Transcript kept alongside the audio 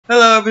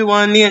Hello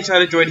everyone, the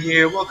Enchanted Droid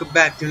here. Welcome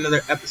back to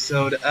another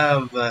episode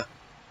of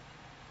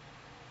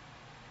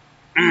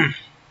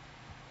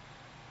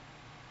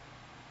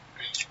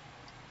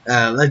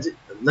Legend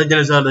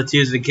of Zelda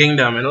Tears of the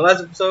Kingdom. In the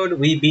last episode,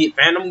 we beat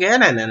Phantom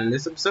Ganon, and in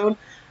this episode,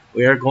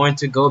 we are going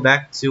to go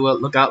back to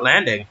Lookout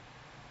Landing.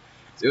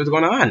 See what's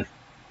going on.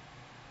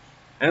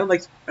 I know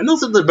it's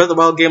the Breath of the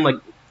Wild game. I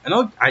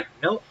have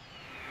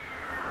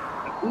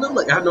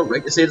no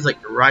right to say this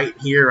right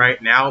here, right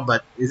now.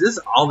 But is this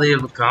all they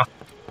have accomplished?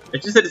 I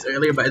just said this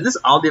earlier, but is this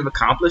all they've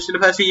accomplished in the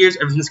past few years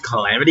ever since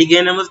Calamity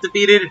Ganon was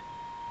defeated? I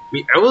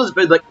mean, everyone's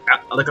been like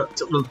a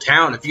little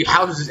town, a few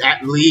houses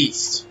at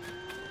least.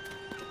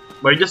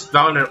 But I just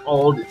found an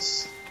old,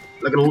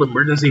 like an old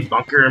emergency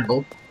bunker and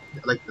built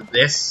like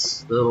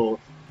this little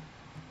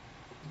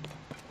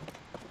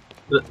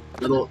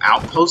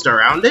outpost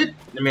around it.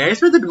 I mean, I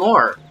expected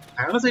more.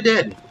 I honestly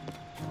did.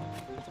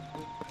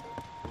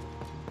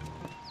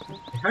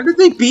 How did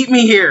they beat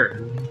me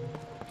here?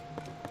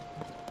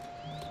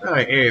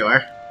 Alright, here you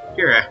are.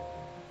 Kira.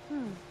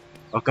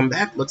 Welcome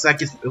back. Looks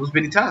like it was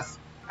pretty tough.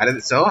 How did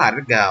it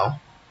go?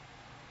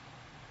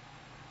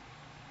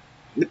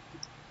 Did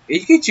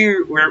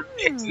you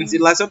get since the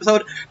last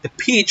episode, the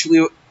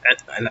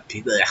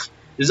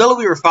Zelda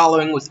we were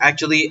following was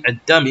actually a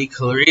dummy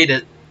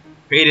created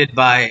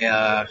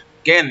by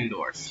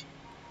Ganondorf.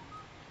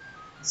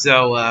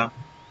 So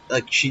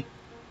she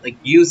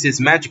used his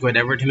magic or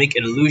whatever to make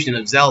an illusion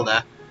of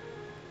Zelda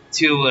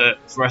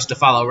for us to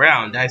follow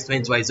around. That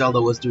explains why Zelda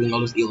was doing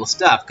all this evil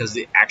stuff, because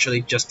it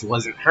actually just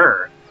wasn't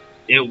her.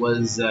 It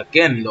was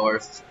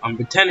Ganondorf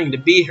pretending to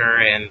be her,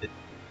 and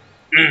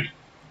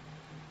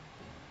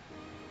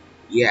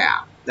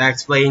yeah, that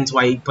explains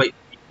why he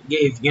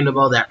gave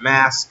Unibel that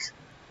mask.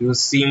 He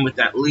was seen with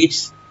that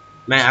leech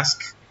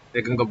mask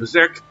that can go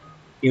berserk.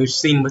 He was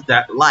seen with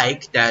that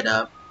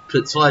that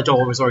put sludge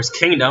all over Zora's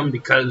kingdom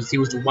because he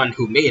was the one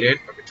who made it,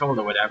 or controlled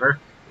or whatever.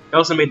 He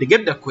also made the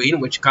Gibda Queen,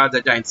 which caused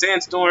that giant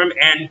sandstorm,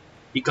 and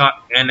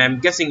I'm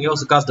guessing he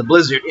also caused the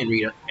blizzard in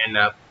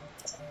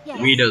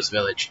Rito's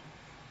village.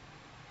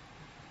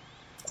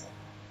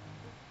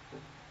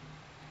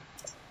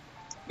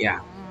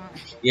 Yeah,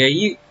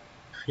 he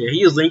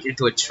was linked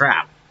into a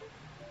trap.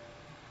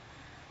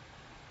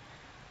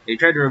 They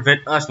tried to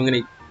prevent us from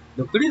getting.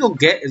 The critical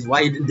get is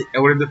why he did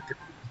order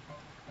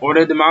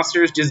the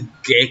monsters just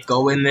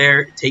go in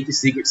there, take the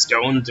secret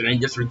stones, and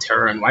then just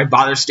return. Why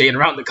bother staying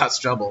around to cause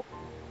trouble?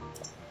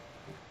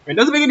 It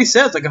doesn't make any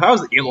sense. Like, if I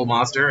was the evil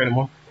monster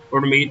and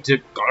ordered me to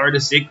guard a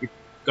secret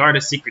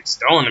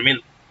stone, I mean,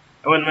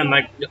 I wouldn't have been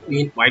like,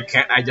 why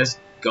can't I just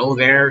go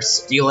there,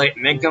 steal it,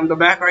 and then come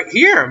back right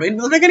here? I mean, it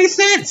doesn't make any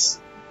sense.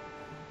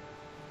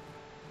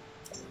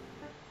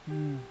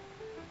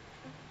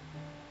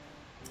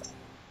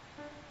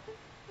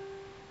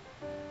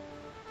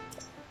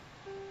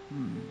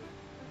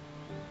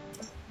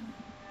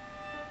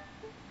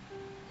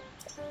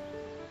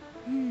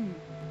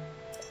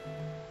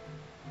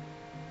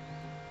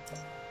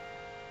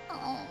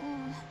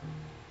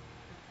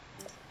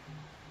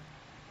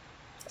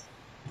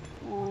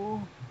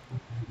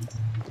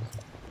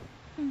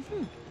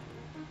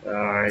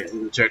 Alright,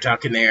 let's start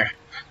talking there.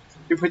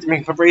 You're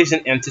making preparation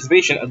in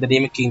anticipation of the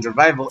Demon King's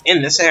revival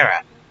in this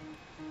era.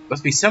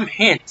 Must be some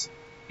hint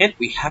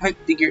we haven't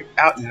figured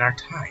out in our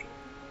time.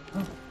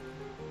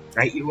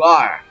 Right you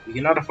are. We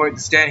cannot afford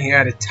to stand here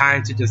at a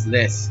time such as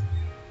this.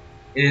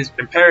 It is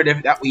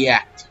imperative that we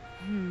act.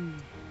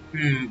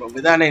 But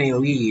without any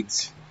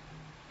leads.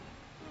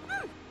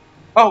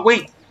 Oh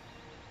wait!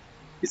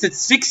 You said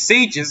 6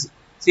 sages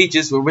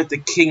were with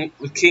King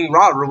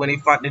Rauru when he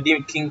fought the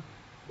Demon King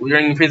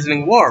during the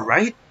imprisoning war,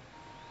 right?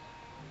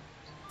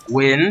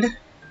 Wind,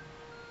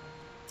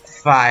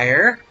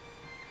 fire,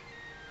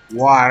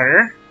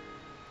 water,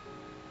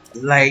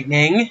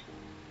 lightning,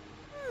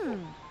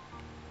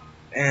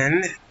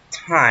 and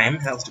time.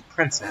 That was the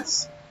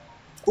princess.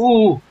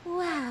 Ooh!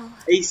 Wow!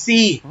 I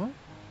see! Huh?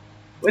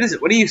 What is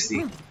it? What do you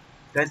see?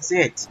 That's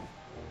it.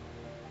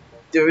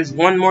 There was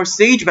one more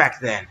sage back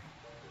then.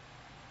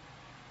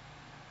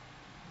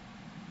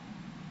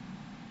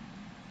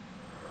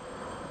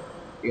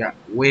 We got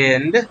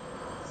wind,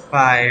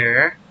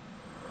 fire,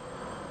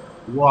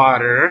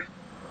 water,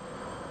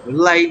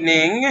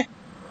 lightning,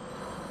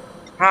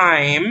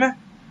 time,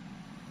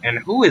 and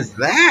who is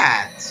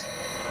that?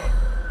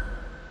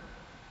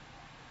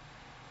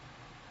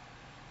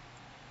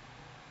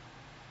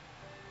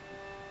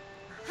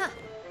 Huh.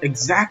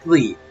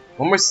 Exactly.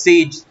 One more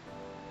sage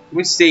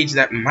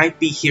that might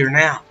be here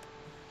now.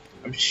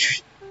 I'm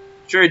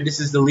sure this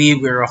is the lead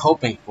we were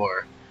hoping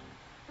for.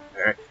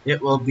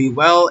 It will be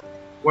well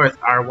worth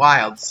our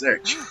wild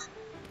search.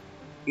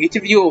 Each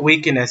of you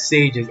awaken as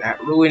sages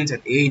at ruins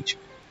from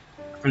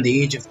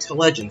the age of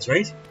legends,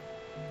 right?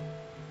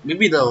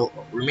 Maybe the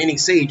remaining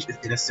sage is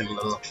in a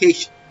similar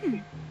location.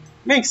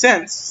 Makes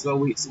sense. So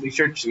we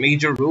search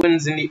major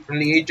ruins from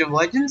the age of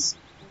legends.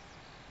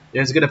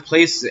 There's a good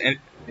place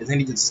as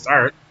any to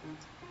start.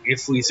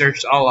 If we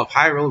searched all of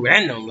Hyrule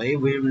randomly,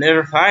 we would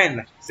never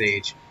find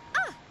Sage.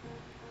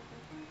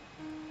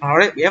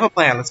 Alright, we have a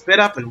plan. Let's split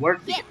up and work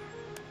together.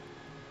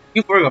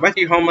 You four go back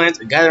to your homelands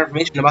and gather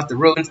information about the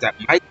ruins that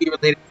might be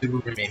related to the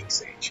remaining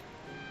sage.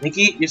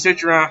 Nikki, you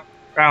search around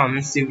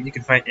and see if you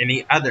can find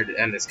any other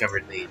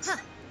undiscovered leads.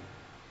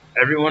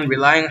 Everyone's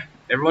relying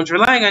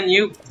on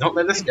you. Don't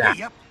let us down.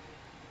 Yep.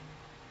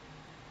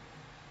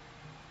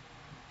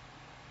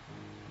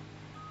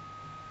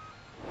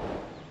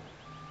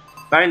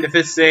 Find the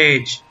fifth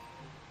sage.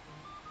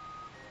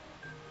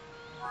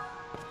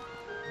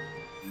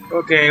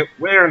 Okay,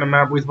 where on the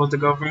map are we supposed to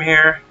go from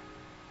here?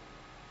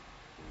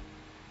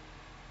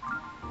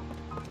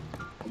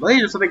 I believe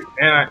there's something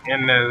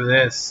in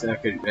this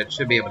that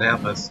should be able to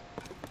help us.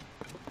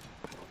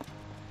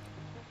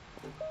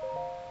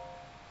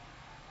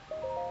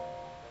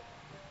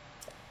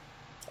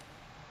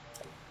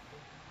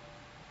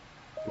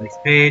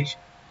 Next page.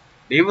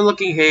 The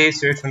evil-looking haze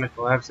search from the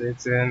collapse.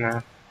 It's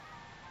in.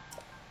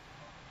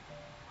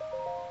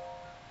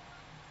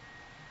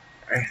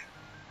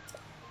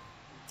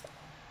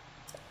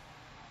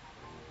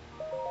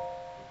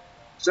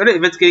 Started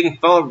investigating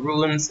fellow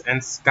ruins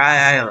and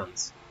sky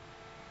islands.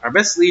 Our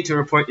best lead to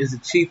report is the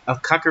chief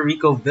of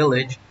Kakariko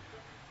village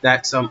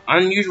that some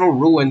unusual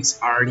ruins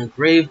are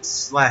engraved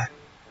slabs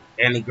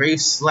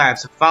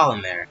have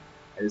fallen there.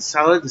 It is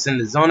solid to send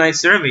the Zonai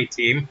survey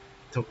team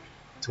to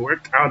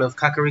work out of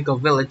Kakariko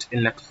village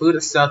in the Pluto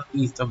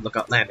southeast of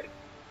Lookout Landing.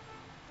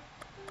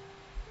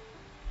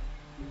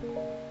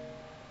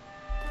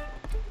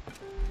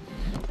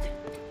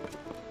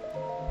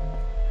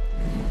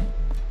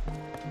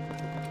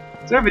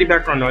 Is there any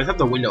background noise? I have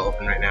the window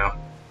open right now.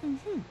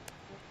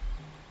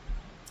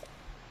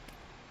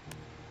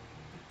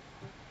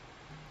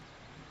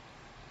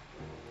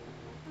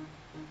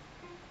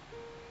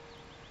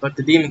 But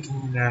the demon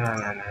can.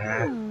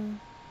 No.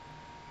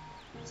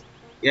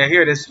 Yeah,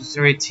 here it is.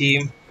 Survey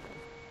team.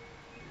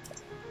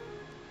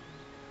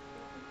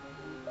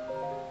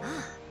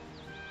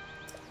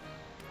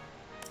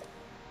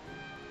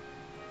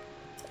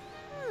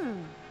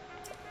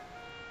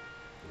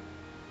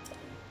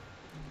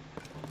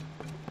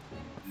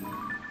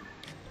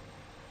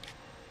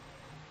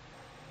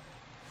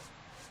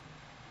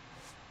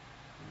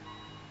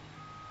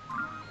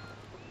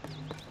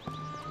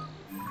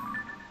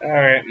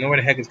 Alright, now where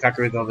the heck is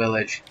Kakariko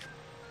village?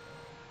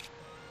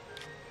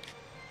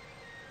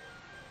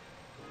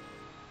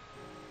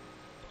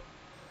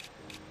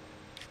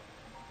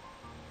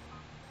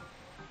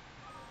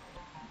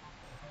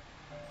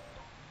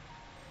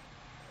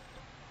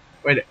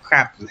 Wait,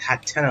 crap, it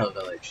had Hateno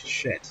village.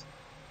 Shit.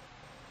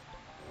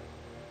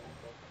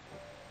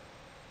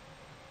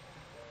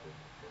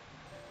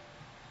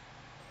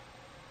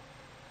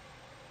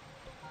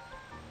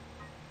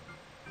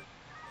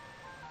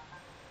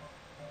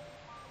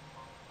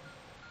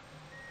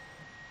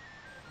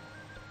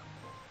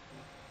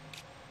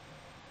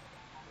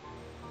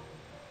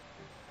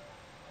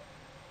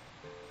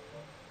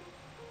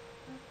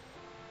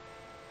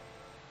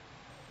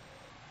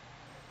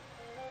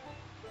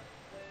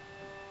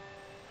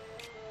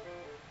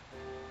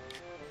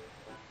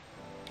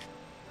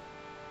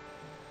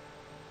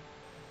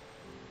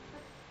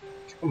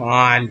 Come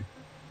on.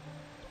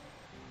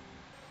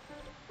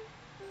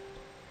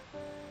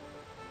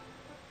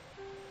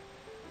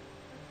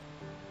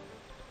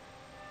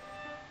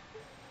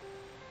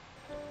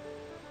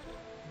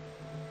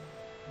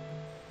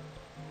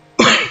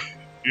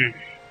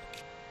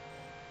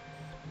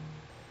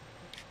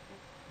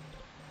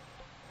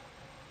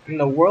 In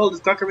the world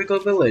is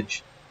Kakariko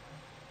village?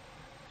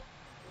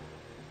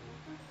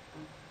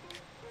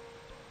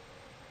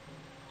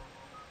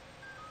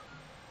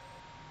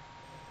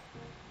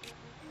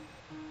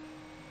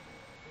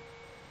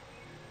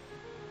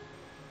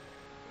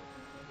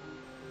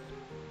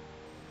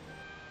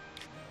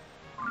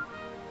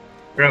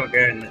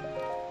 Again.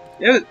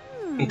 It was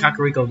in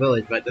Kakariko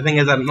village, but the thing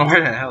is I don't know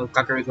where the hell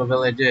Kakariko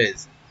village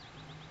is.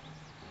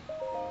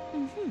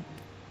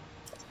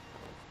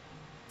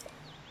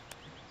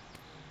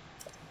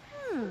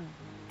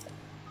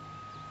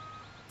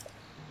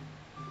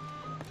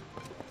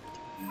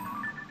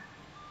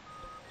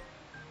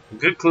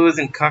 Good clues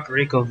in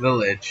Kakariko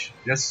village.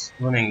 Just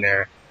swimming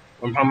there.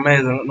 The problem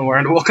is I don't know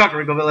where the whole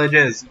Kakariko village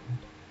is.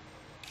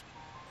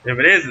 If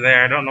it is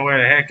there, I don't know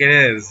where the heck it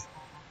is.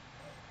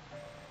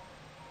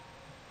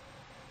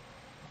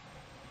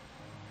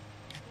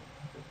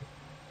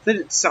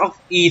 It's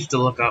southeast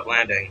of Lookout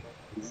Landing.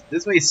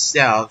 This way is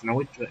south. Now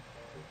which way?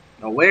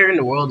 Now where in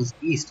the world is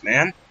east,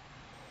 man?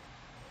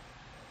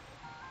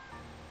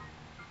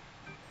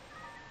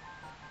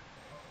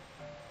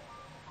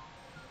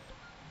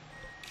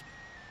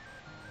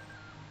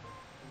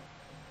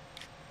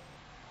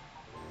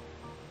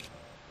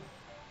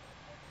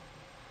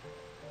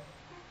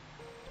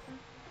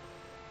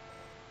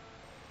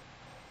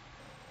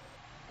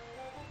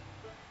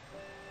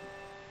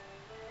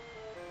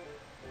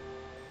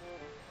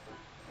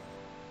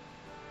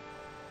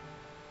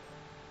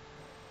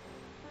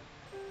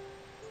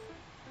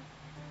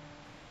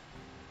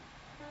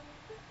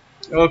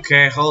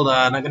 Okay, hold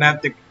on. I'm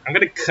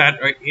gonna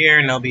cut right here,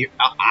 and I'll be.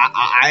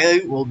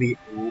 I will be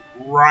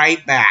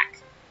right back.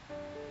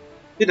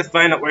 Need to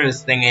find out where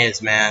this thing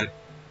is, man.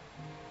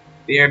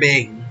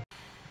 BRB.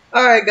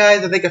 Alright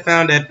guys, I think I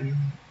found it.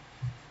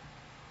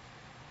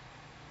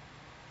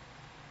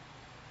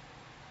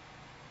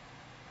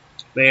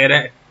 There it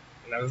is.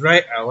 And I was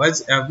right,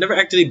 I've never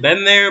actually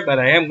been there, but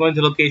I am going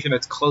to a location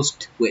that's close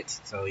to it,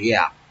 so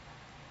yeah.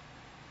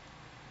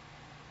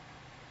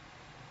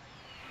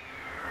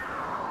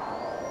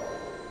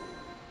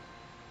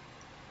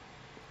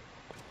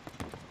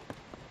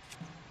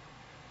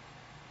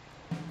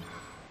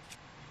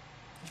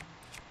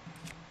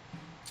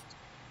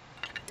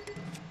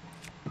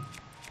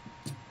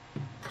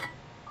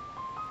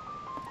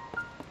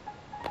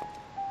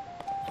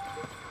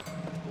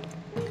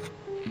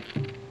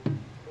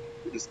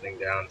 Shoot this thing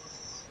down.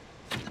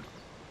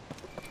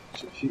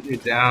 Shoot you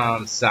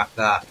down,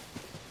 sucker.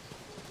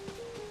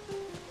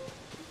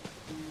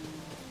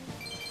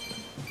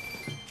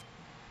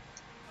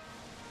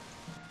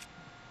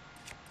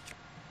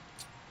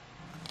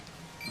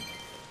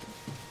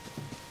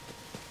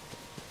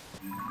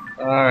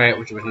 Alright,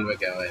 which way do I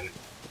go in?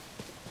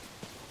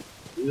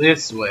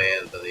 This way,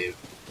 I believe.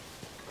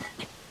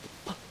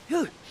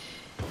 No,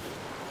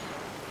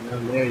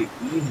 there, the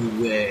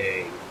easy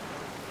way.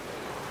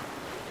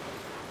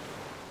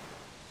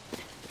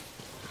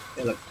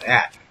 Hey, look at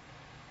that.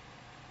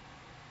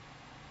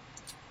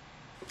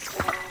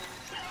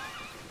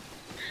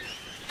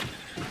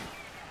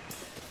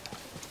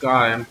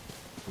 Got him.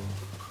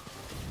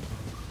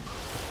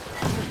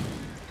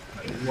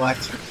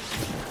 What?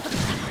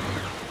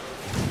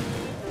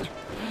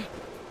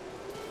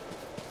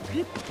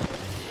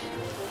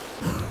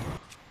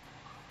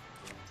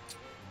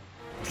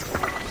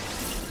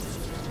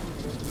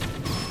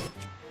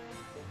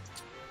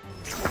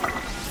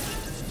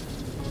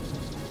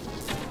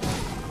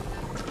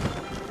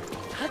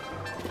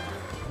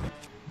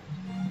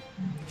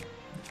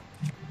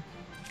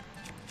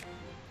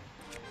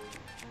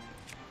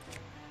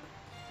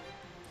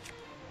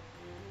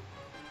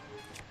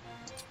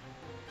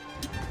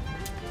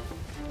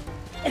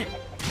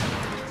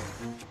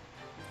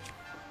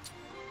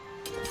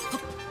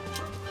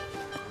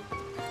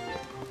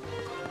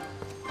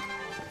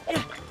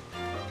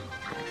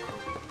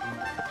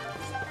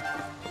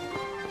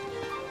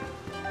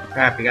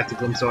 Crap, we got the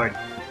gloom sword.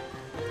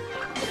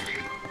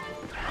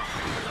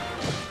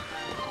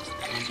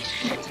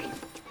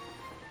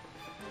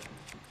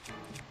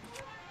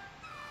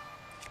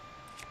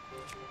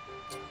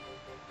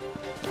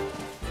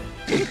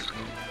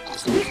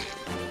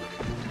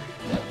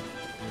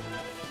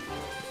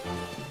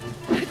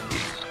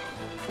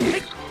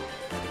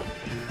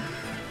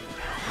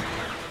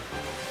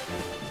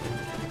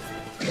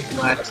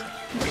 What?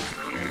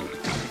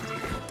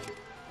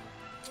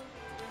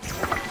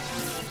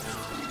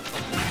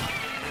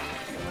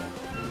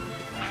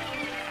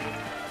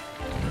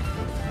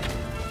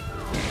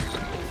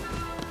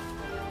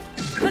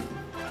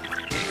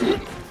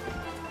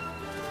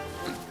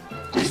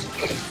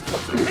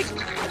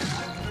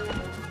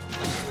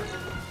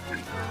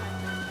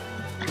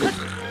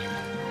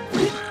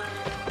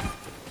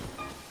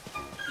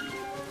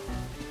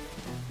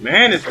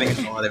 Man, this thing has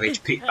a lot of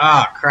HP.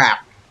 Ah, oh,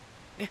 crap.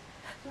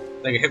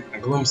 Like I hit my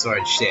gloom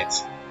sword shit.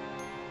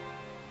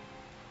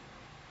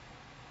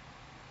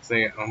 So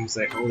I almost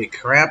like, holy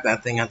crap,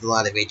 that thing has a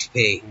lot of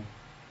HP.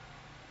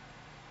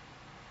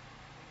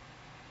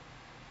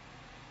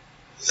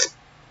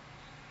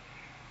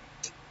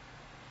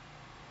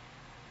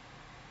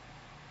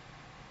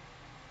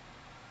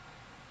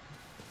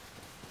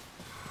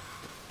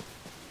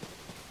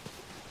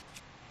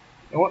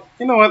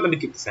 You know what? Let me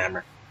keep this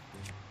hammer.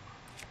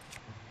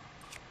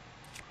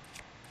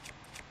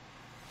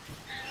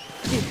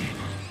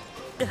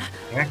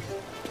 Heck.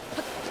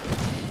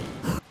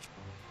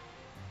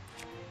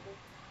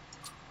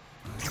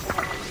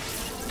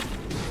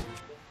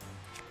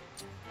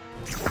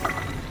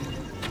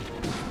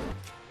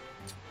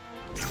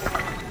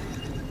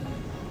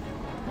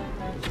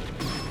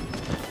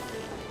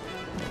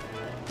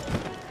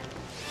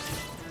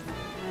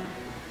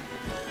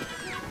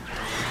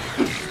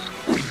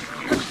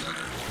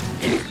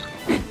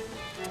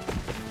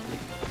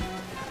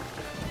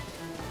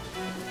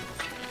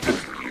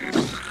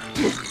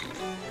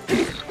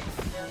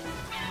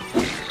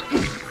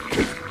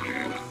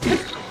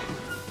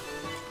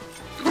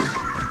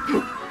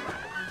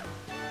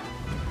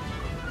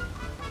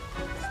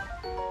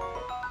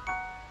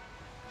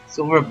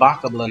 Silver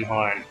Bokoblin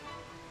horn.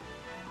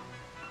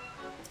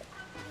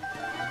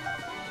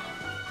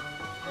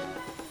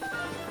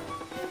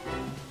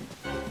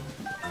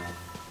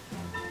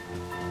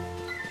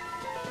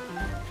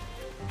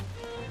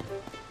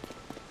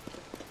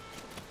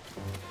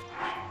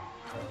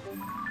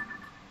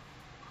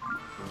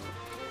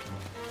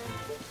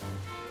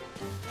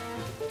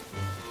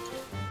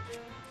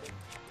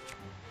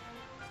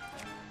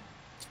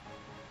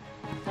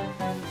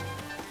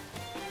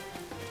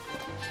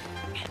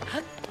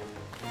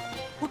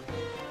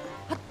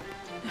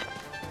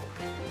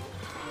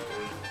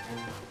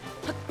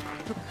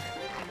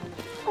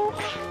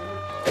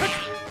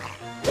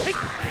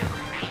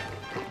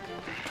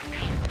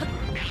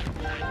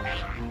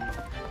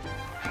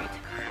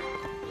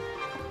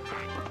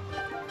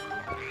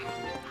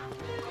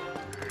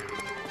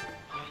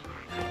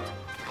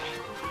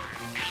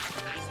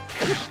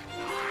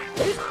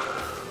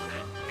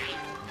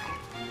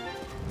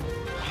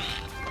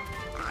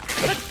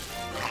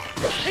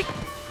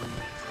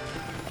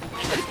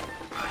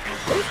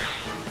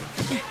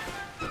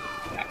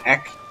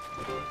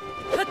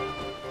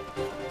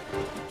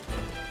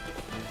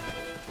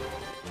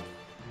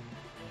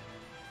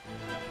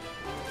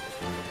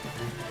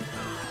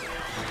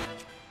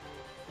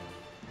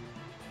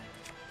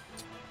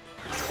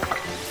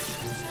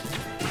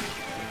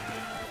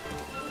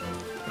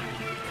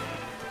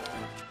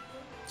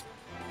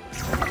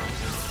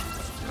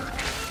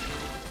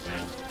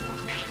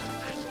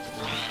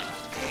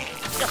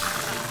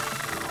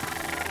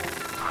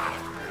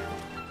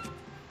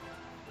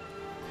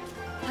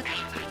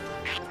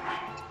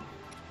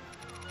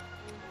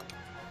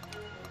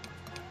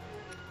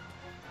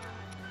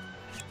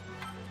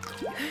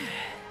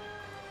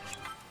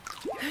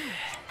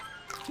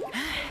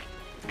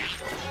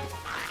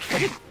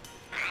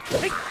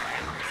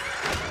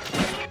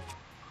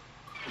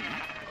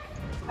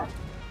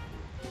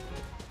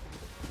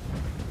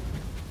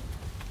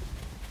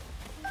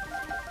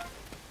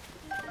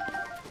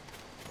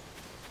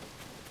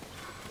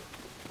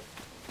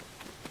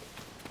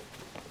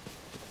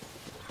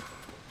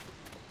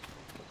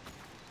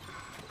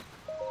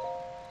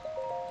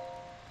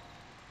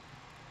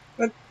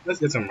 Let's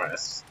get some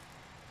rest.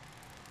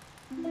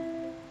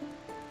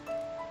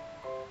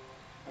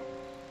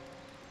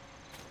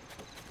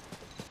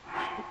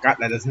 God,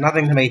 that is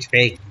nothing to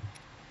HP.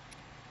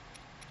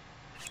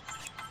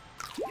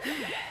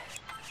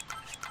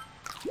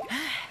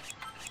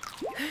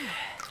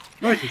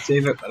 I should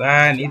save it, but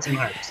I need some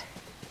hearts.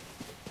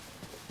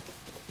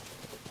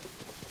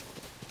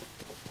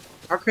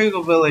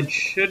 Kakariko Village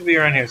should be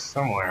around here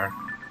somewhere.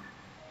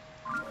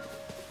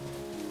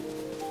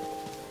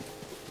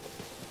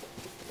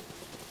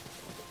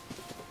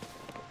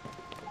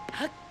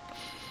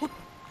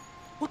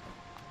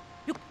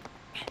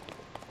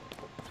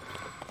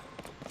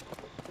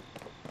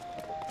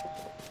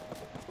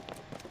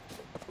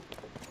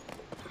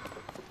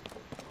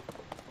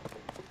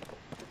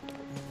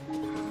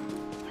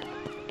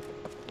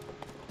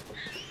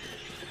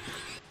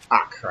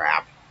 Ah,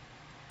 crap.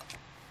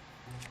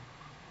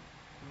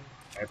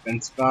 I've been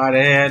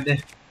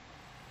spotted.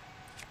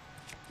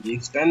 The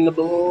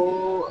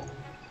expendable.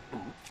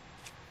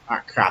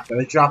 Ah, crap. Did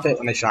I drop it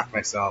when I shocked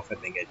myself? I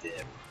think I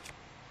did.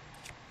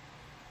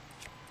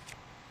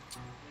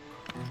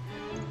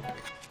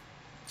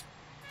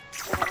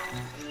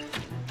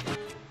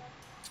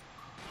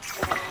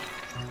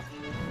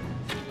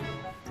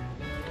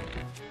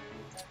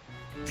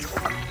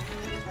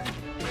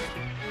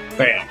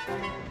 Bam.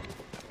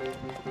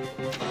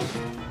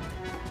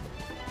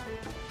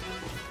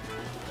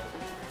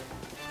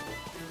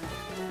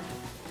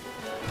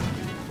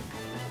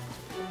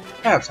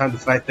 I have time to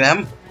fight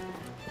them.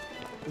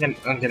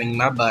 I'm getting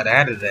my butt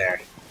out of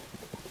there.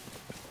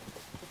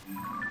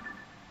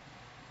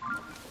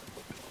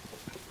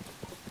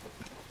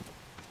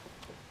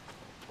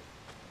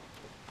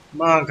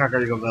 Come on,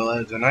 Kakariko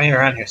Village. I know you're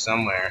around here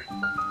somewhere.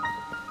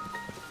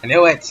 I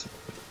knew it!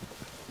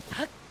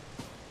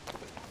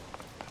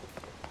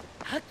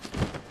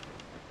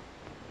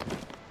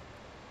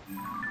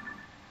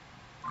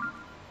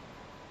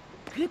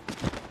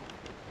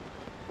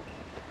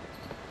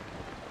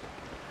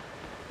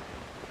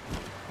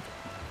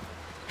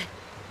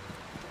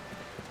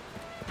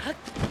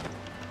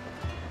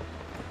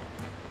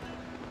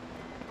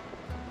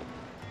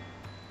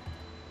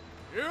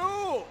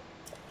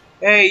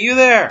 Hey, you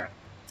there!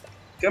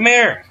 Come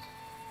here!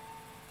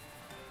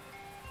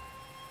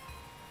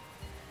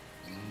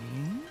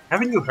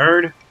 Haven't you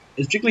heard?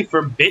 It's strictly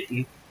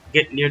forbidden to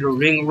get near the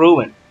Ring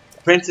Ruin.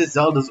 Princess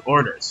Zelda's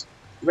orders.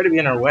 We better be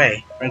on our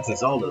way. Princess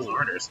Zelda's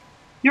orders.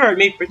 You heard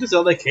me. Princess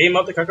Zelda came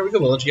up to Kakariko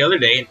Village the other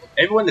day and told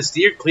everyone to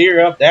steer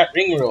clear of that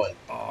Ring Ruin.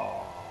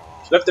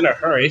 She left in a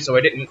hurry, so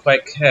I didn't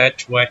quite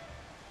catch the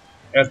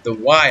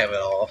why of it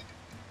all.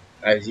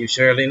 As you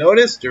surely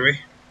noticed,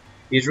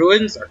 these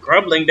ruins are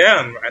crumbling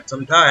down at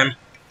some time.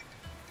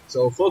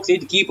 So folks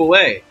need to keep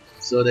away,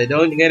 so they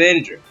don't get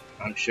injured.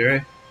 I'm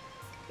sure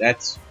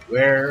that's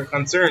where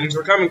concerns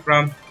were coming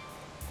from.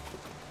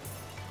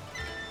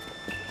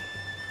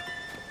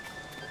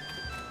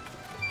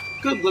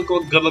 Good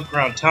look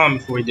around town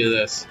before we do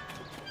this.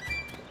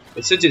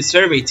 It's such a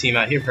survey team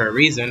out here for a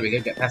reason. We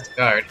gotta get past the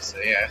guard, so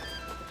yeah.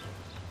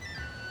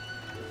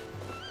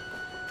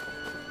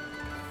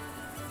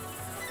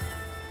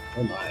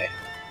 Oh my.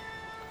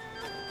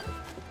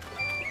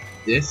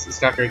 This is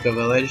Kakariko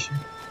Village.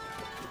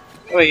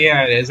 Oh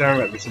yeah, it is. I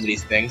remember some of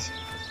these things.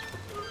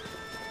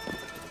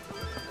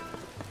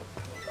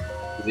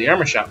 There's the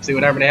armor shop. See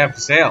whatever they have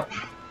for sale.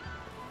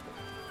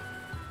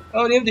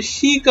 Oh, they have the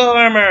Shiko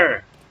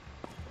armor.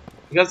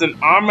 He got an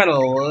arm and a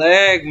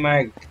leg.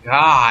 My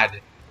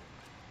God.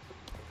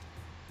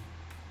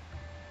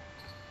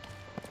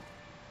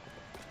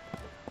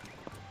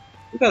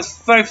 He got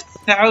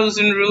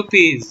 5,000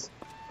 rupees.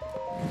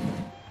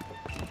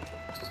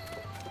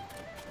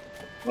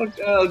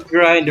 I'll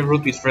grind the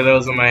rupees for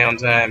those on my own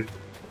time.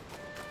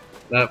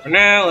 But for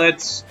now,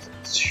 let's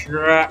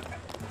try.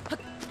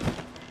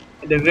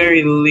 At the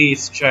very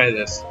least, try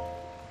this.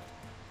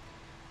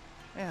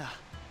 Yeah.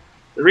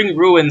 The Ring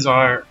Ruins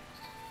are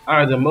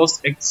the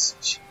most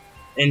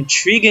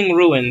intriguing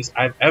ruins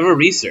I've ever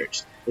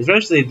researched.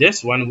 Especially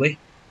this one.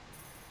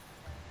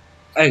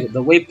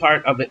 The way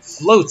part of it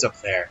floats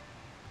up there.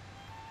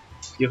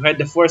 You had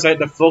the foresight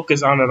to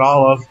focus on it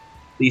all of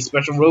these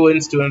special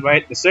ruins to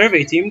invite the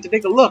survey team to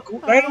take a look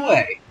right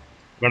away.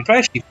 I'm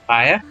impressed, Chief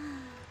Aya.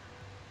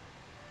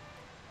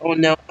 Oh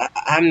no,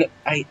 I'm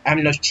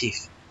no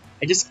chief.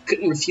 I just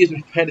couldn't refuse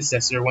my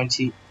predecessor when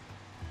she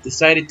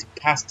decided to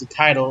pass the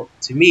title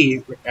to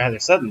me rather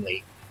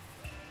suddenly.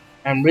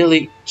 I'm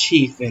really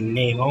chief in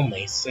name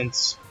only,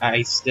 since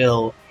I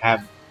still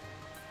have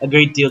a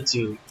great deal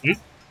to...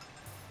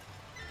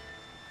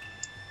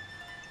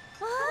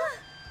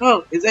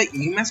 Oh, is that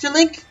you, Master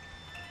Link?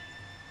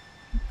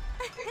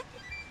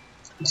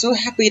 I'm so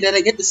happy that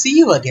I get to see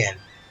you again.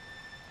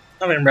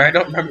 I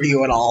don't remember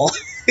you at all.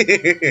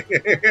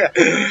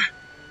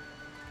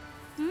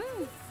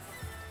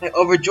 I'm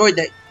overjoyed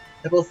that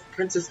both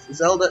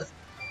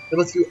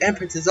both you and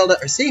Princess Zelda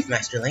are safe,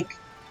 Master Link.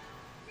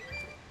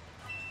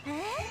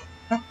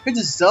 Huh?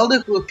 Princess Zelda,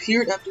 who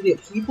appeared after the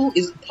upheaval,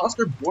 is an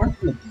imposter born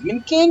from the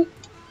Demon King?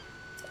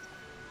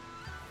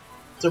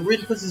 So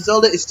Princess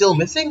Zelda is still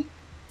missing?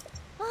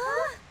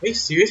 Are you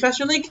serious,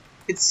 Master Link?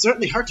 It's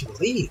certainly hard to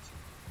believe.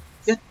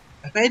 Yet,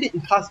 I find it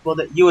impossible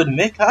that you would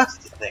make us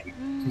the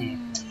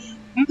thing.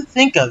 Come to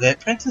think of it,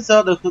 Princess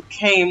Zelda, who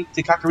came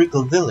to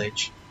Kakariko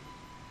Village,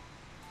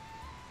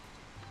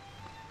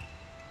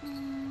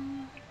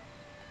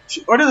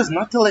 she ordered us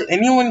not to let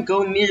anyone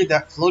go near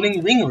that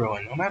floating ring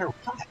ruin, no matter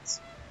what.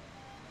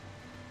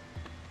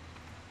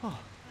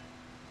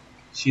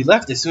 She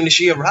left as soon as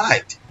she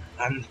arrived,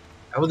 and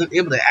I wasn't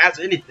able to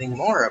ask anything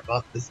more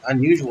about this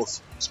unusual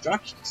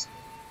instructions.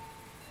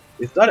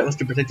 We thought it was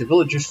to protect the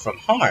villagers from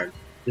harm.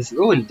 This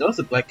ruin does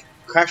look like it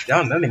could crash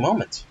down at any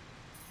moment.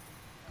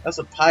 That's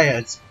what Paya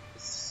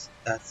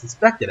had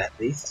suspected, at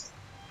least.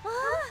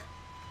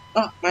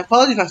 Oh, my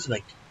apologies, Master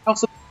Link. I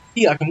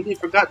completely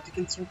forgot to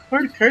concern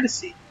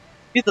courtesy.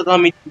 Please allow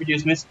me to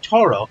introduce Miss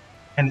Toro,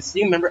 an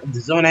esteemed member of the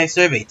Zonai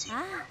survey team.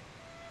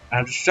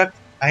 I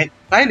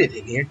invited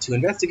him here to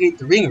investigate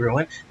the ring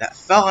ruin that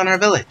fell on our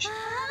village.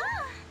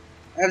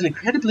 He has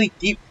incredibly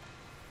deep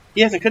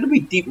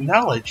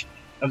knowledge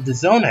of the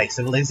Zonai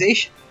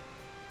civilization.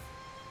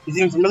 He's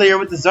even familiar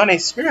with the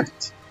Zonai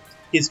script.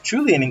 He is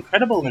truly an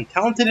incredible and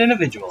talented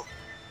individual.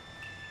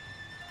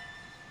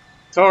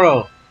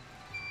 Toro.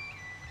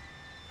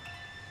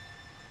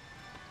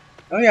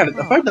 Oh yeah,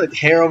 I find the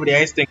hair over the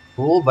ice thing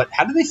cool, but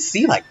how do they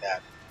see like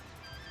that?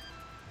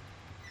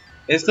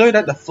 It's clear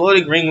that the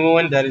floating ring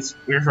ruin that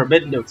we're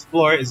forbidden to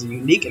explore is a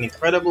unique and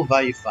incredible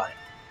value find.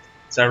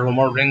 Several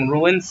more ring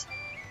ruins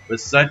with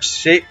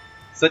such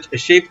a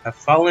shape have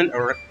fallen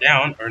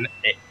down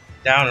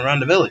around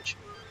the village.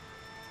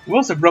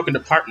 Most have broken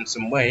apart in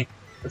some way.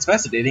 What's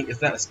fascinating is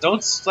that a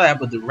stone slab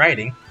with the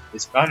writing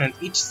is found on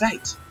each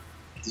site.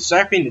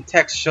 Deciphering the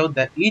text showed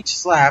that each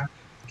slab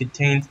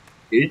contains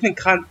different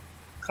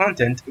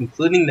content,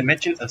 including the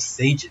mention of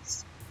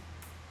sages.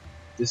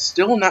 There's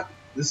still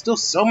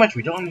so much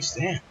we don't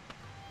understand.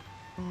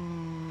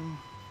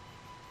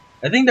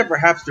 I think that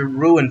perhaps the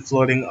ruin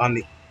floating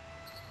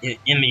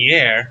in the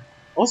air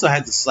also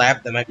has a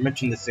slab that might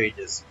mention the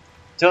sages.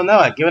 Till now,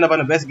 I've given up on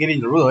investigating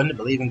the ruin,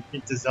 believing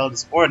Princess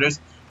Zelda's orders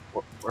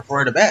were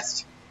for the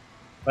best.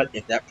 But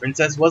if that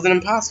princess was an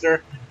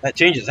imposter, that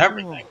changes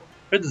everything.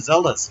 Princess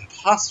Zelda's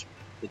imposter,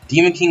 the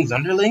Demon King's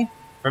underling,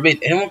 forbade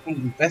anyone from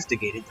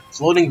investigating the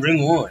floating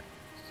ring ruin.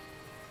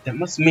 That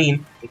must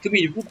mean it could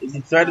be the group that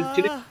decided to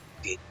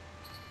investigate.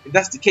 If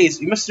that's the case,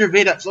 we must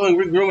survey that floating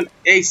ring ruin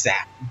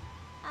ASAP.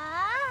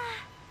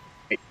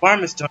 Hey,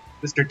 farm,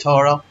 Mr.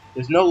 Toro.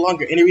 There's no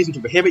longer any reason to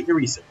prohibit your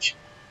research.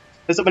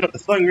 Let's open up the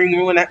floating ring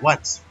ruin at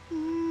once.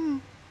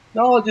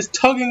 No, just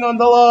tugging on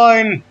the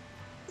line.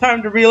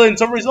 Time to reel in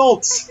some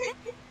results.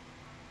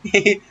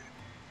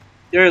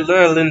 Your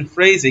Lurlin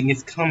phrasing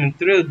is coming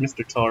through,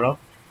 Mr. Toro.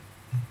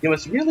 You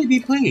must really be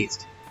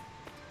pleased.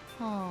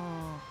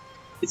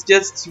 It's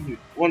just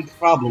one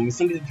problem. We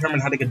still need to determine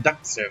how to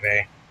conduct the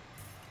survey.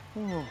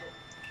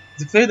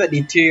 It's clear that the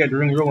interior of the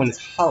ring ruin is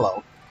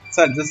hollow.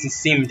 Inside doesn't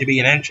seem to be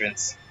an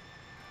entrance.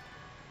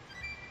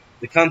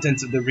 The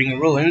contents of the ring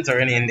ruins are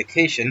any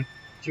indication.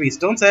 Should be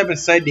stone slab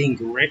inside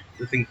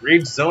with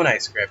engraved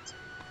Zonai script.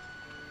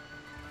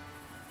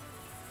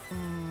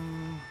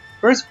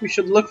 First, we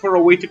should look for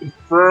a way to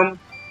confirm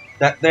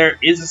that there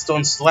is a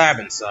stone slab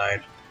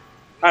inside.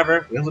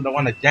 However, we also don't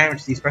want to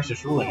damage these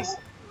precious ruins.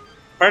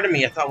 Pardon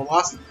me, I thought we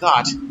lost the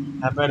thought.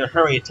 I'd better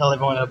hurry and tell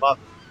everyone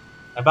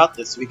about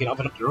this so we can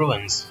open up the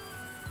ruins.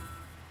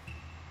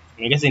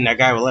 I'm guessing that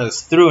guy will let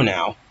us through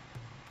now.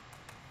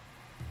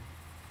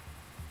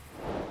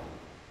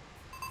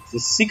 It's the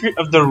secret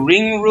of the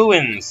ring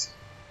ruins.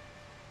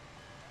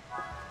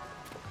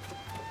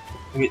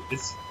 Look at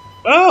this.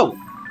 Oh!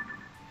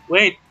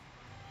 Wait.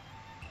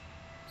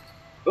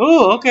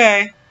 Oh,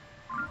 okay.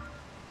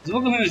 Let's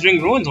look at this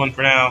ring ruins one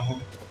for now.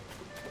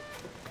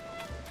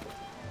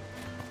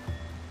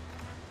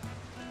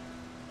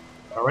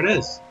 Oh, it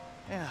is.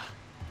 Yeah.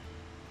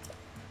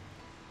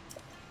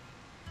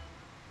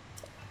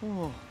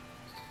 Oh.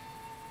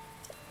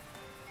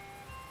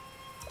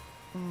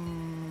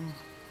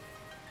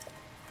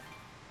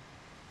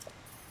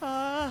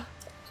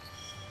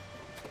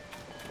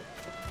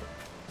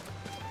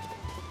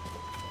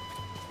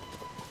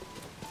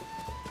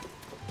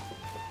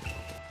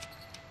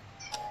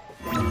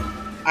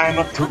 I'm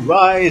up to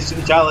rise to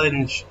the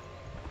challenge.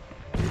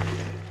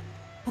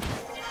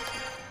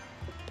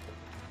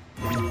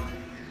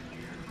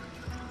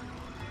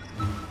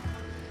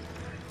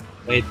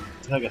 Wait,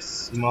 it's like a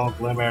small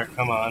glimmer.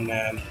 Come on,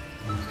 man.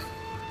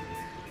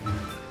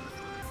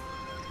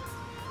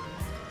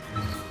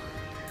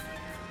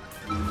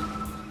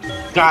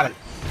 Got it.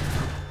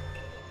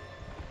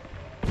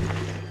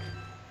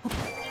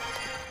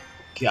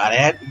 Got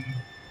it.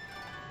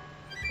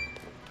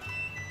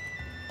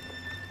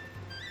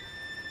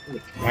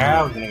 Holy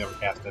cow, I'm gonna go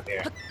fast up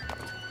here.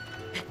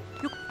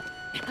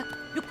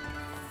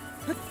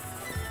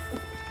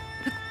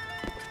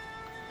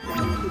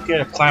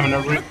 Okay, climbing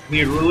over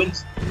weird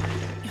ruins.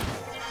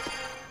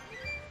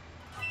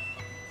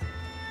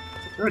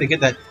 I'm to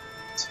get that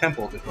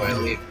temple before I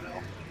leave, though.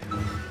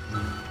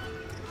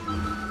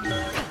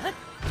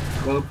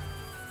 Whoop.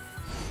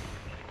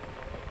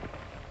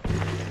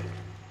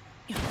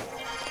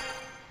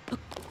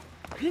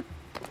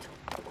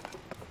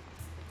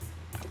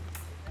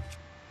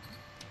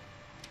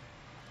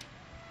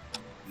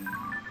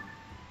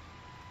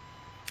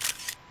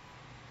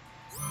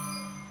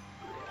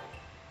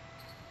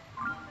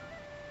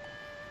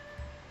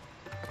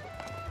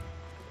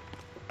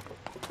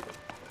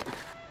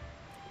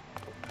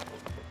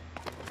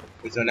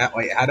 So now,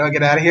 wait, how do I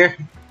get out of here?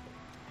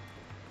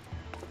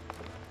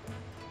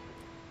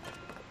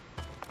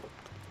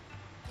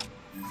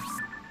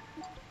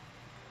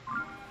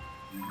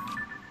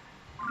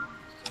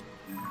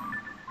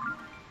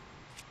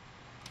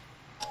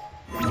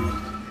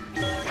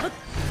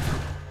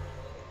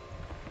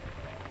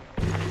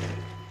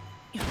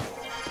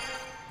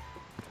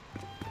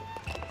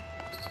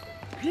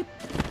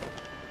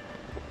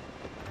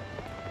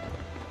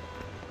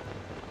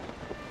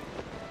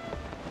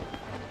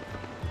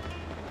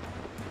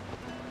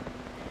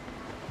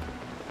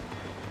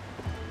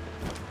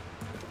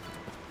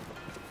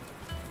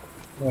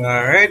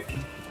 Alright.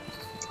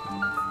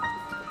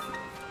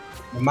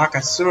 The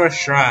Makasura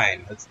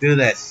Shrine. Let's do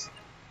this.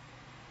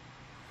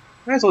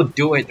 Might as well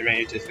do it to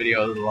make this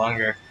video a little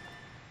longer.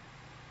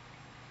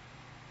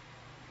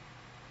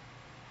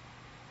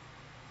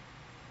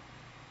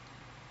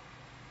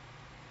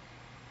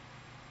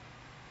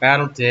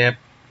 Battle tip.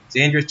 It's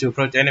dangerous to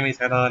approach enemies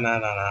head on,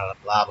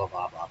 blah blah blah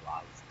blah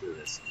blah. Let's do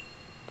this.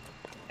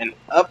 An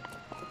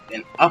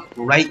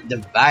upright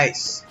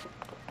device.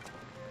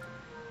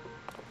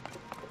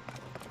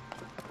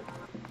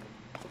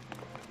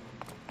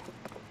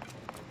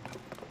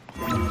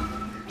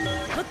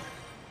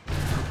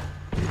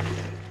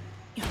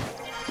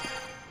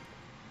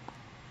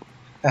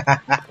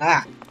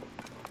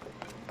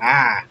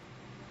 Ah.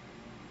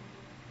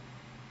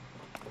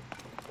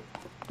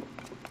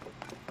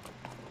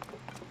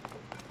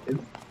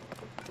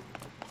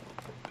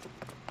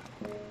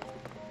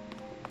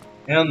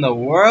 In the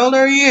world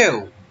are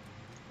you?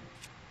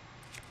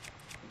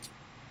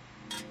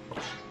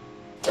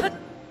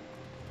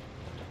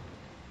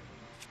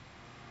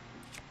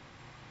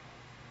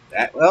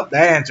 That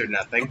answered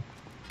nothing.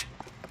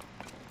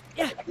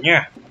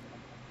 Yeah.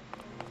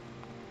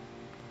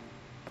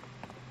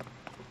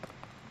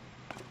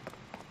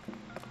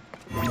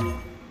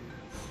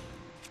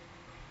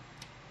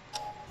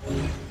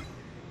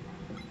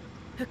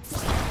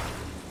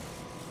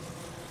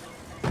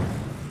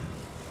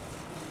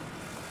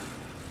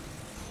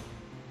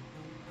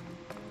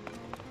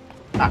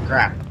 Ah,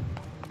 crap.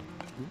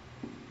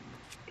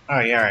 Oh,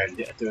 yeah,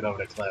 alright, do it over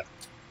the cliff.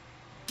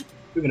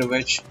 Speaking of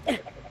which,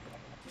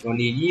 don't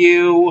need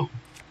you.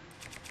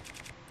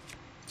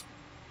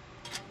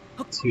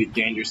 Too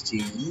dangerous to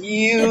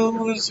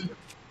use.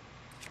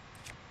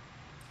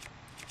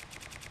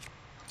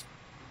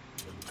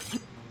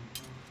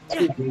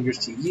 Too dangerous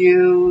to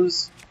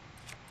use.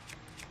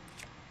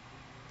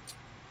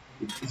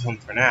 This one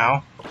for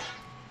now.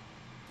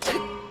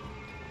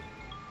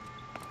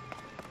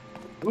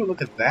 Ooh,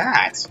 look at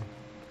that!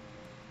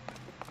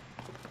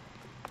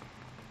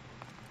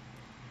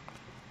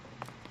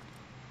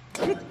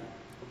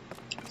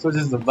 So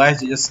this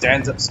device, it just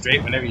stands up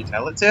straight whenever you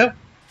tell it to?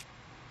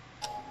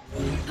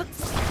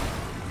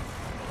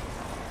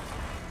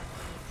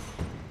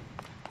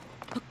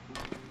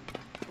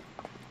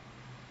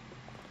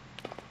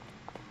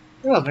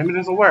 Oh, maybe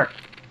this will work.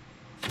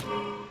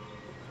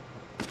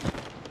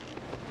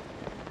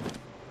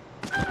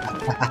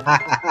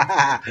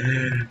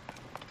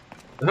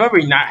 It's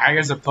probably not how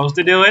you're supposed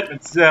to do it,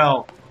 but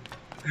still.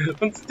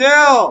 But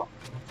still!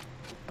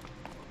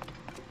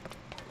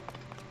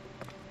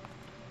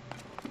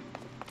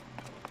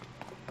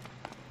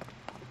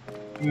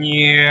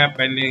 Yep,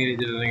 I need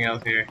to do something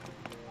else here.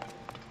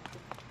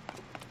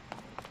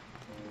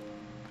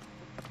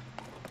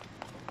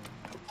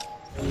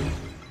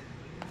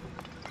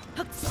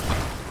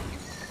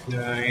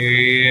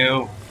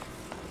 You.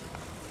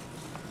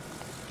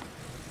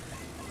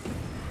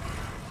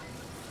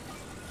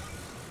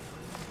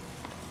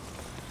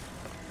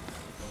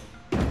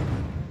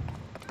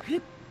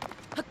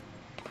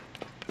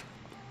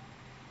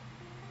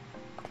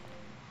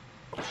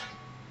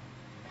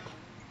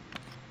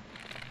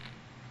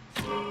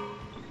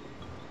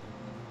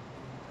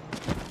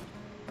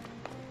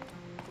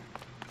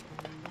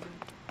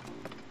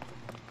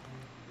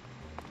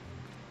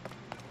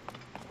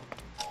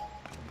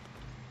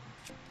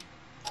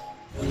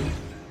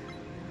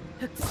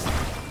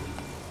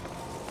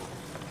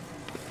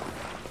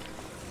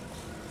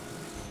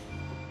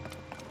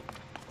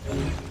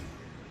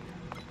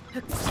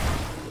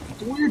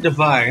 It's a weird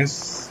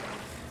device.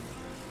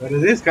 But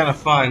it is kind of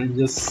fun to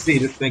just see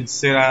the thing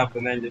sit up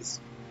and then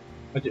just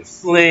watch it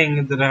fling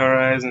into the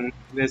horizon.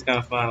 It is kind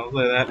of fun, I'll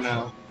say that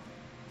now.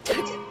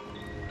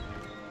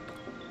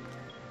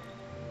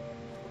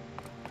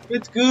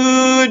 It's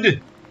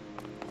good!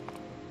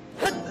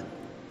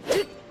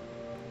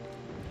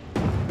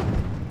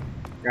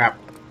 Crap.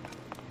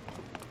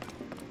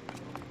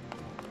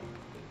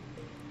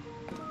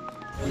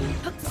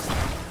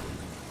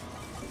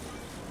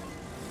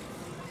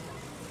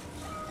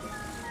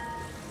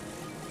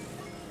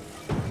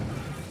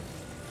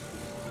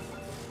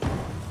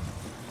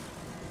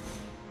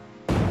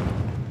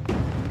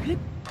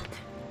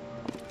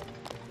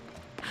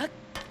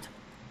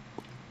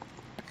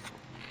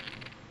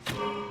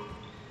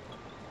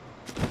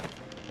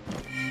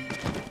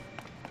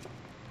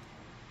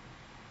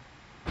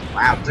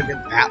 Wow, it took it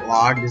that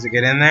long. Does it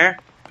get in there?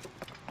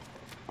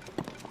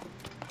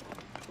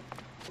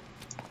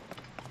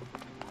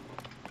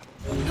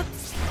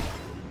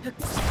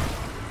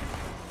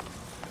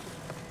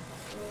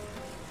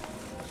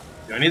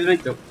 Do I need to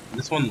make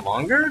this one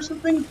longer or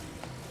something?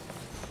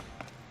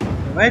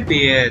 That might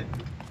be it.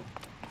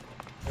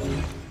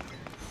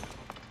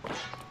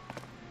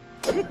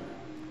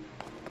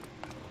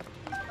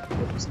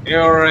 Oops,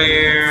 arrow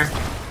here.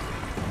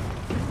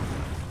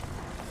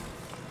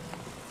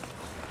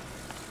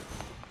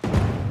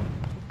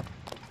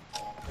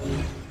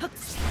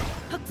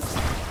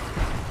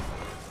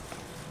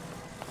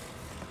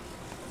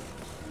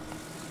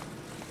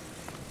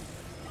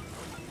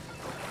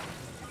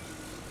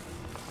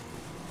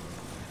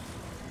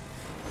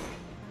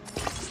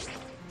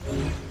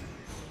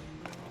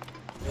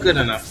 Good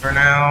enough for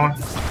now.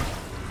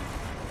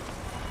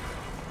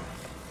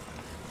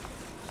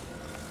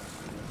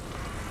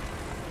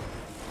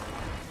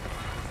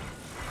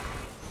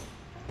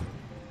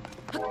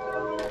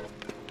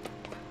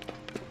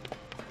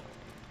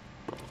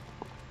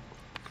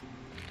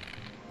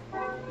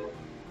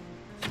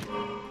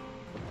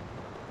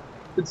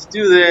 Let's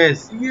do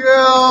this!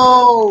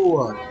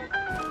 Yo!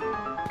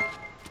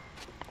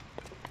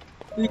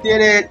 We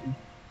did it!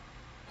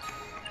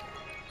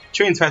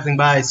 Train's passing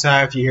by,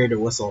 sorry if you hear the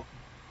whistle.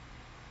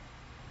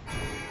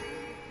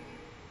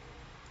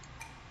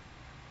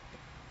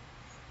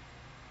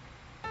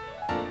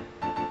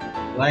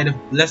 Light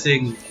of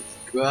blessing,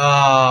 let's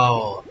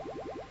go!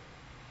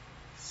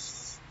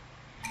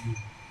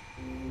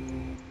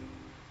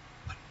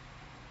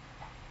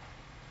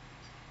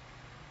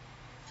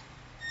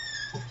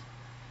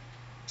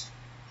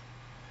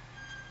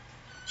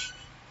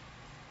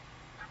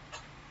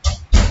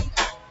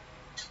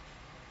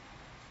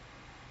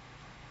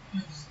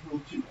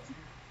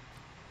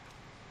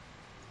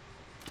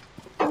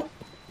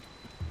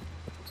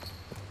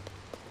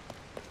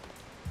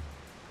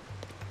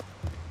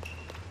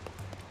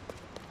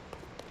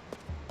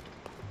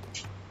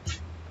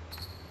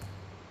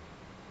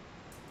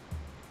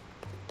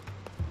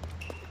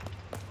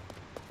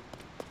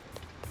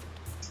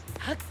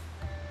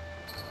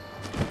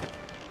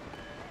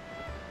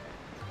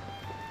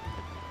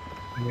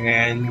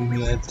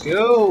 And let's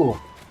go!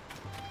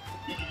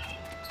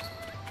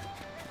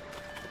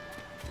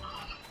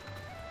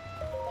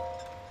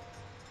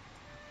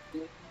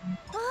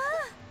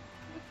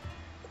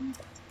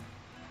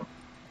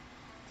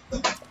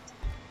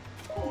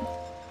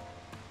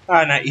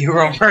 Ah, not you,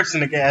 wrong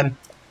person again.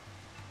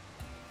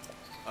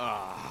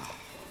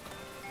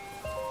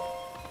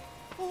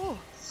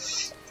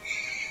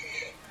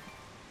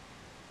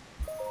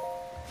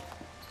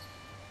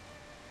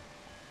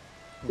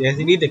 Yes,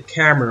 you need the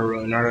camera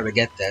roll in order to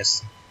get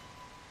this.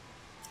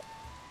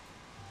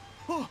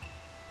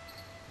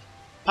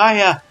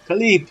 Hiya,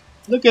 Khalif,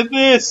 look at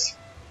this!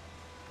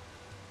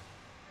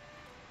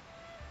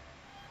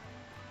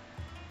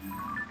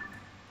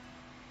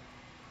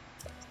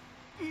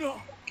 No.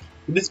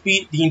 Could this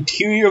be the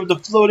interior of the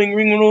floating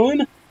ring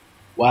ruin?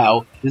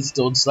 Wow, this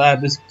stone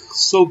slab is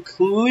so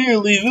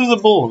clearly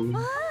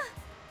visible!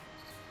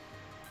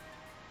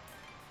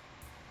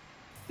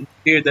 It's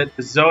clear that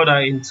the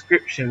Zelda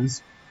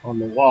inscriptions on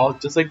the wall,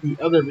 just like the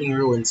other ring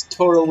ruins,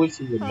 total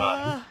wishes of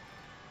mine.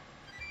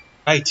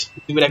 Right, see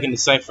what I can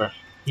decipher.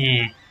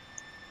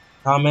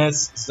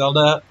 Thomas,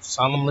 Zelda,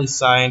 solemnly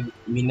signed,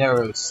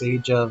 Minero,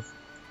 Sage of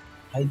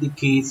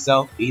Hideki,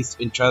 Southeast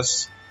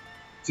Interest,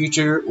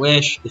 Future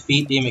Wish,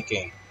 Defeat Demon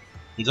King.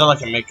 That's all I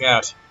can make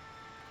out.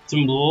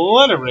 Some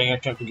lettering I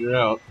can't figure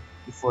out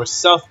before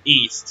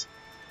Southeast,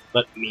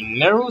 but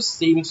Minero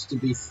seems to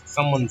be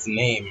someone's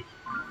name.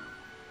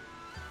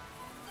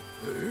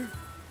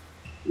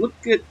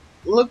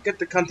 Look at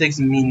the context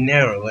of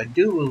Minero. I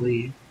do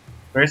believe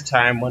first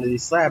time one of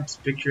these slabs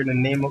pictured a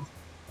name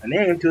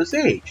to a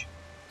sage.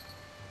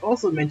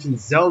 Also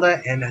mentions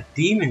Zelda and a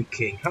Demon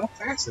King. How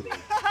fascinating!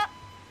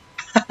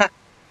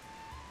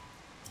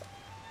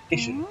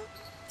 What's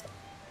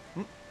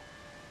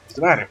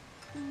the matter?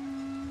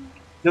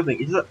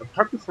 Nothing. It's a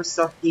purpose for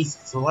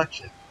Southeast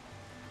selection.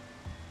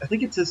 I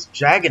think it says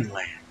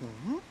Dragonland.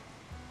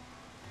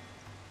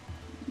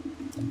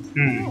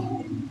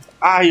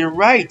 Ah, you're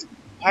right.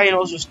 Pi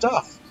knows your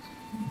stuff.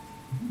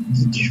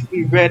 It should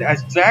be read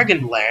as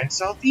Dragonland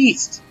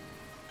Southeast.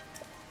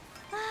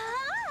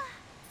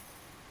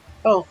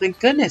 Oh, thank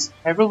goodness,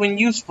 everyone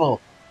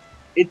useful.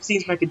 It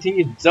seems my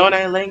continued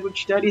Zonai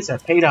language studies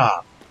have paid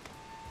off.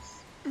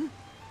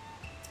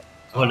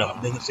 Oh no,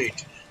 I'm being a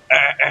sage.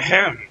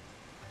 Ahem.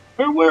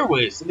 Where were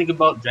we? Something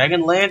about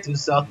Dragonland to the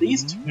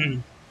southeast?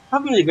 How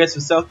can we get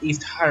to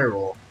southeast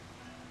Hyrule?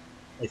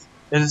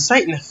 There's a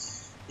site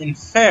in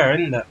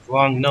Faerun that's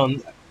long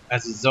known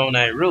as the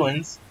Zonai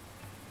Ruins.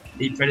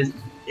 It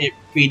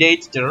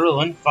predates the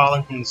ruin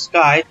falling from the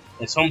sky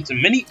and is home to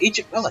many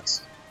ancient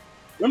relics.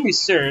 Memory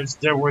serves,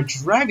 there were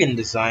dragon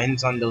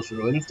designs on those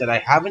ruins that I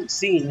haven't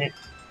seen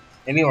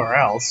anywhere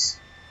else.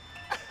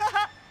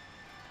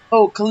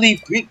 Oh,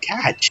 Khalid, great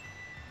catch!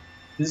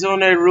 The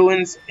Zonai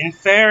Ruins in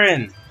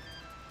Faerun.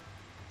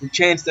 The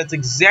chance that's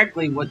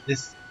exactly what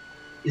this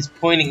is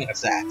pointing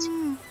us at.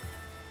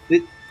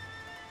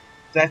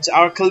 That's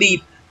our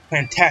Khalid.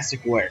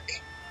 Fantastic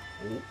work.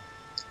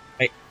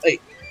 Hey,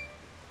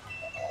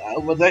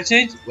 what did I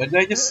change? What did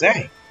I just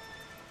say?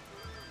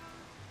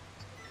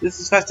 This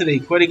is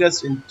fascinating, pointing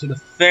us into the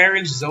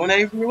Faerun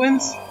Zonai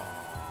Ruins?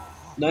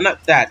 No,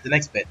 not that, the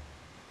next bit.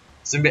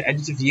 Some bit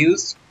adjective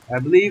used, I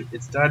believe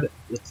it started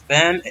with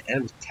fan and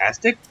ended with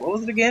tastic. What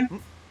was it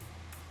again?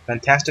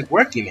 Fantastic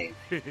work, you mean?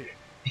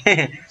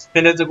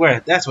 Fantastic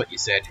work, that's what you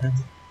said.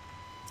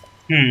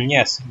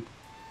 Yes.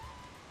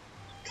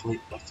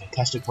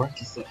 Fantastic work,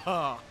 you said.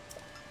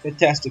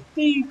 Fantastic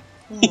thing.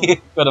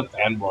 What a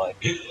fanboy.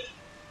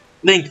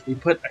 Link, we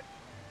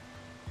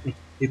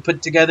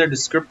put together the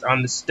script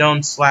on the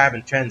stone slab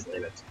and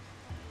translate it.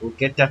 We'll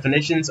get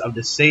definitions of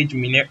the Sage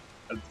Minero,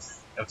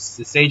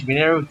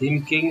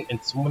 Demon King,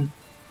 and someone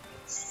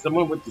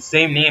with the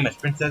same name as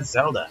Princess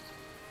Zelda.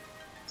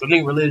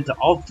 Something related to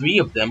all three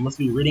of them must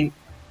be reading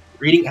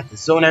at the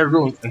Zonai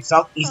Ruins in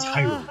Southeast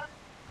Hyrule.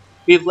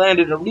 We've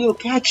landed a real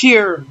catch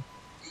here!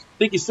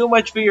 Thank you so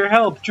much for your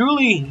help,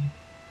 truly!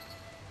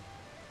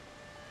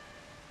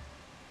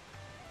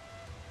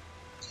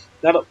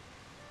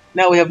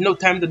 Now we have no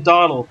time to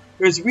dawdle.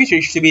 There's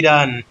research to be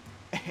done.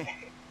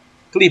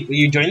 Philippe, will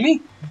you join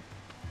me?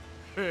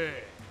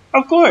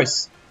 Of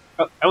course!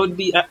 I would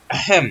be a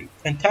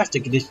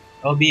fantastic addition.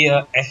 I'll be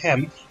a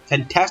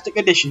fantastic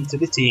addition to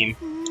the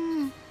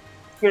team.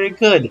 Very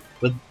good.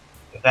 But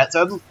if that's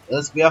all,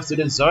 let's be off to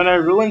the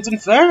Zonai Ruins in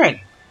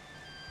Faerun.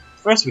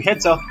 First, we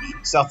head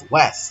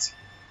southwest.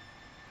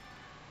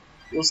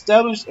 We'll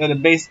establish at a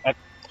base at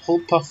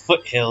Pulpa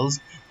Foothills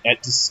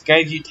at the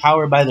Skyview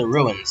Tower by the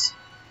ruins.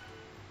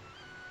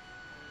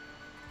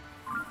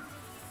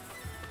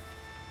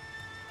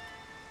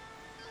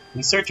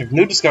 In search of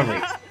new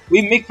discoveries,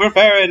 we make for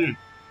Faerun!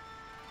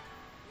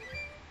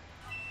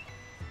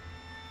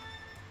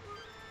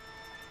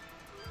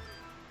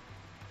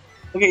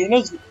 Okay,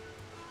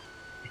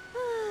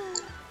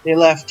 they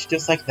left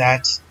just like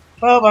that.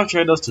 Well, I'm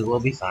sure those two will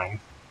be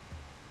fine.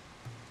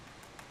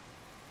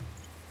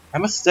 I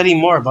must study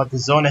more about the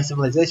Zonai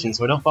civilization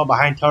so I don't fall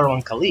behind Taro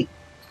and Khalid.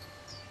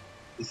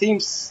 It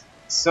seems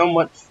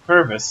somewhat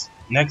perverse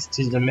next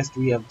to the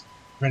mystery of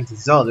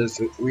Princess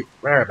Zelda's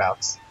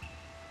whereabouts.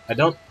 I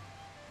don't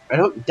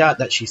doubt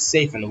that she's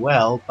safe and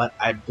well, but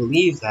I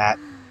believe that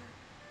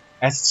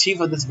as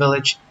chief of this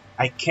village,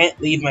 I can't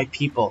leave my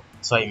people,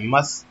 so I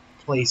must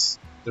place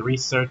the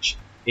research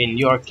in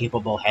your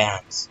capable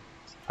hands.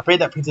 I pray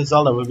that Princess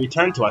Zelda will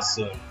return to us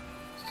soon.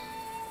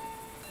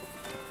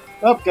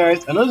 Well,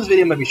 guys, I know this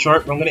video might be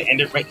short, but I'm going to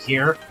end it right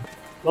here.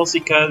 Mostly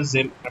because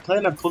I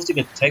planned on posting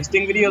a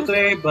texting video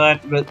today,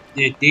 but the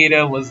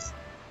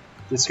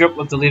script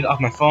was deleted off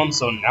my phone,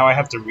 so now I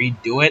have to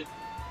redo it.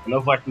 I don't know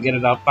if I can get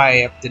it up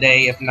by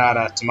today, if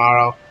not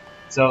tomorrow.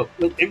 So,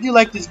 if you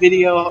like this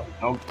video,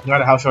 no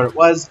matter how short it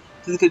was,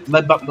 please click the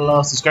like button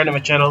below, subscribe to my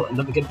channel, and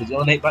don't forget the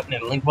donate button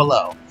and the link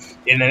below.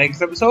 In the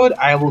next episode,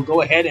 I will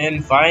go ahead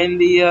and find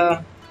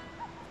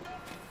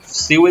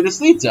see where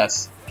this leads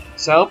us.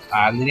 So,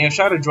 I'm the Neo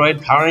Shadow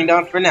Droid powering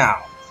down for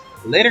now.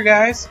 Later,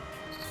 guys!